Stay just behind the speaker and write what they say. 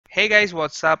Hey guys,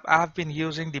 what's up? I have been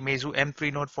using the Meizu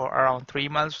M3 Note for around 3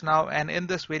 months now, and in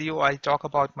this video I'll talk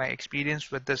about my experience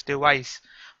with this device.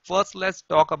 First, let's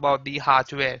talk about the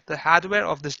hardware. The hardware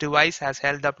of this device has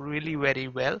held up really very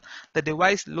well. The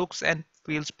device looks and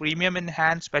feels premium in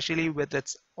hand, especially with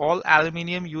its all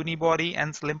aluminium unibody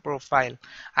and slim profile.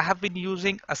 I have been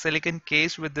using a silicone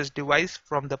case with this device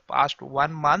from the past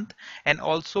 1 month, and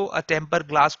also a tempered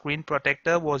glass screen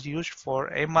protector was used for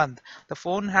a month. The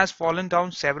phone has fallen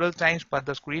down several times, but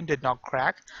the screen did not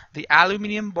crack. The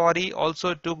aluminium body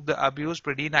also took the abuse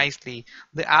pretty nicely.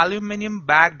 The aluminium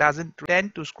back doesn't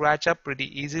tend to scratch up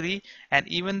pretty easily, and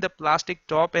even the plastic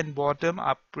top and bottom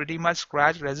are pretty much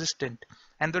scratch resistant.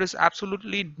 And there is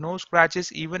absolutely no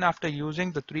scratches even after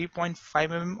using the 3.5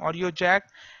 mm audio jack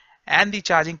and the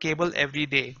charging cable every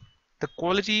day. The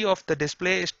quality of the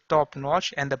display is top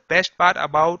notch, and the best part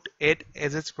about it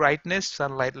is its brightness,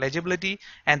 sunlight legibility,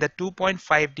 and the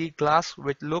 2.5D glass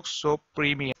which looks so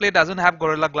premium. The display doesn't have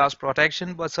Gorilla Glass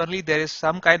protection, but certainly there is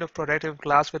some kind of protective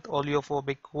glass with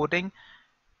oleophobic coating,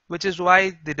 which is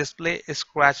why the display is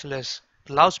scratchless.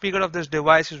 The loudspeaker of this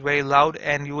device is very loud,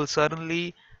 and you will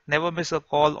certainly never miss a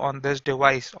call on this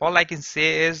device. All I can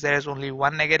say is there is only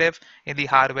one negative in the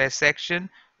hardware section,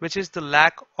 which is the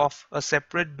lack of a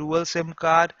separate dual SIM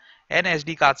card and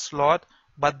SD card slot,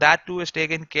 but that too is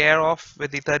taken care of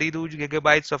with the 32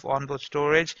 gigabytes of onboard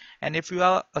storage. And if you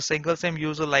are a single SIM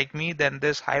user like me, then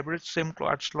this hybrid SIM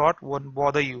card slot won't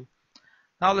bother you.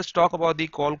 Now let's talk about the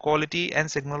call quality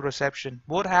and signal reception.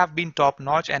 Both have been top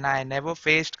notch, and I never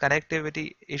faced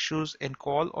connectivity issues in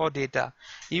call or data.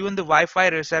 Even the Wi-Fi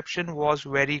reception was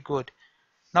very good.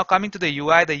 Now coming to the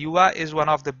UI, the UI is one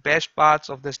of the best parts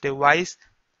of this device,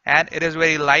 and it is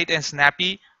very light and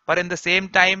snappy, but in the same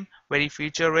time very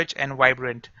feature rich and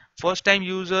vibrant. First time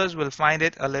users will find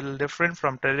it a little different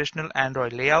from traditional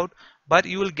Android layout, but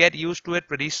you will get used to it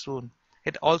pretty soon.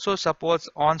 It also supports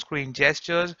on-screen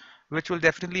gestures, which will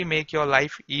definitely make your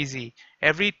life easy.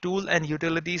 Every tool and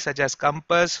utility such as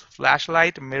compass,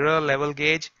 flashlight, mirror, level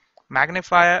gauge,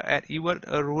 magnifier, and even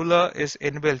a ruler is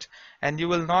inbuilt, and you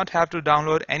will not have to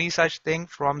download any such thing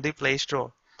from the Play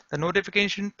Store. The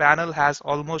notification panel has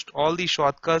almost all the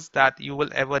shortcuts that you will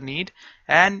ever need,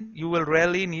 and you will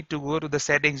rarely need to go to the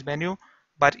settings menu,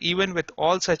 but even with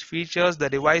all such features, the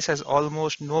device has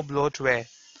almost no bloatware.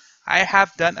 I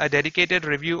have done a dedicated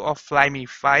review of Flyme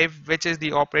 5, which is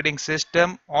the operating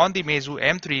system on the Meizu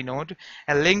M3 Note.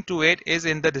 A link to it is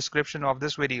in the description of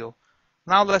this video.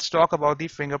 Now let's talk about the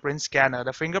fingerprint scanner.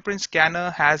 The fingerprint scanner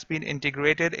has been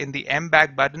integrated in the M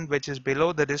back button, which is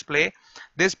below the display.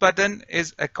 This button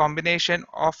is a combination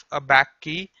of a back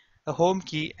key, a home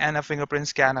key, and a fingerprint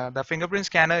scanner. The fingerprint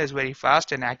scanner is very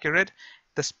fast and accurate.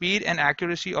 The speed and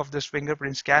accuracy of this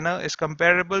fingerprint scanner is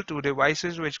comparable to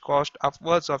devices which cost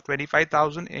upwards of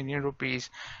 25,000 Indian rupees.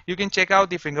 You can check out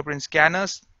the fingerprint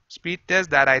scanners speed test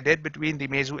that I did between the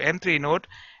Meizu M3 Note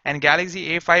and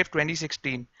Galaxy A5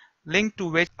 2016, link to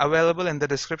which available in the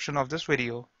description of this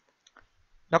video.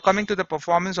 Now coming to the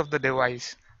performance of the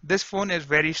device. This phone is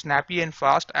very snappy and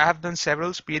fast. I have done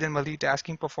several speed and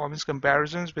multitasking performance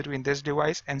comparisons between this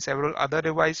device and several other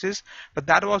devices, but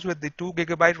that was with the 2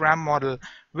 GB RAM model,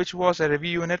 which was a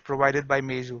review unit provided by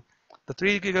Meizu. The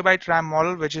 3 GB RAM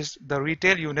model, which is the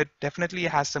retail unit, definitely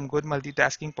has some good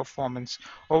multitasking performance.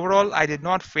 Overall, I did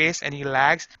not face any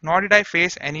lags, nor did I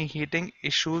face any heating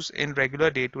issues in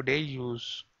regular day-to-day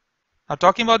use. Now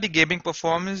talking about the gaming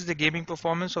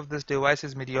performance of this device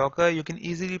is mediocre. You can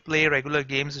easily play regular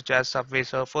games such as Subway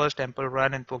Surfers, Temple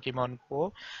Run, and Pokemon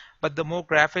Go, but the more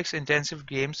graphics intensive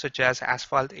games such as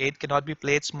Asphalt 8 cannot be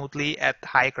played smoothly at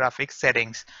high graphics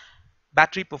settings.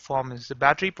 Battery performance. The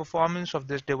battery performance of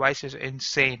this device is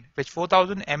insane. With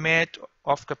 4000 mAh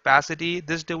of capacity,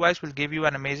 this device will give you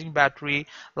an amazing battery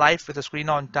life with a screen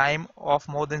on time of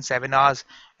more than 7 hours,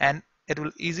 and it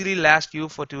will easily last you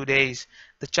for 2 days.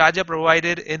 The charger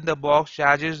provided in the box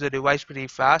charges the device pretty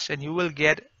fast, and you will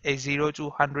get a 0 to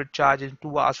 100 charge in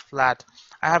 2 hours flat.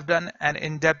 I have done an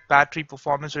in-depth battery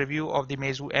performance review of the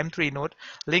Meizu M3 Note,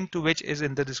 link to which is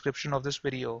in the description of this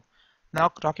video. Now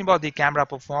talking about the camera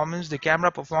performance of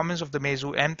the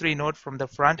Meizu M3 Note from the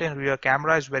front and rear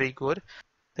camera is very good.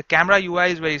 The camera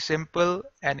UI is very simple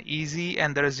and easy,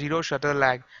 and there is zero shutter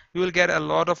lag. You will get a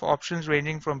lot of options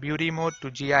ranging from beauty mode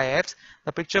to GIFs.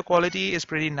 The picture quality is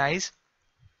pretty nice.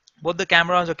 Both the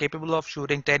cameras are capable of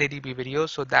shooting 1080p videos,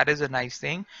 so that is a nice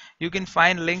thing. You can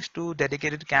find links to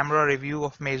dedicated camera review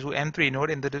of Meizu M3 Note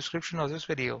in the description of this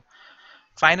video.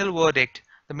 Final verdict.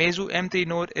 The Meizu M3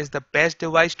 Note is the best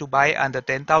device to buy under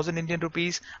 10,000 Indian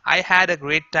rupees. I had a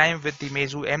great time with the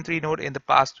Meizu M3 Note in the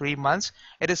past 3 months.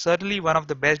 It is certainly one of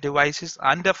the best devices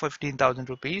under 15,000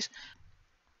 rupees.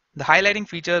 The highlighting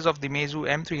features of the Meizu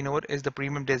M3 Note is the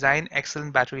premium design,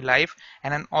 excellent battery life,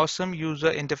 and an awesome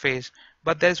user interface.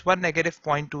 But there's one negative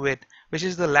point to it, which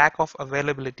is the lack of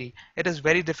availability. It is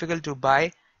very difficult to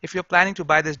buy. If you're planning to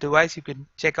buy this device, you can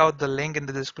check out the link in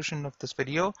the description of this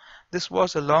video. This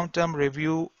was a long-term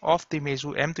review of the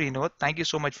Meizu M3 Note. Thank you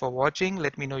so much for watching.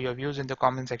 Let me know your views in the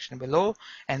comment section below,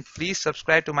 and please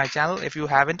subscribe to my channel if you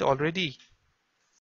haven't already.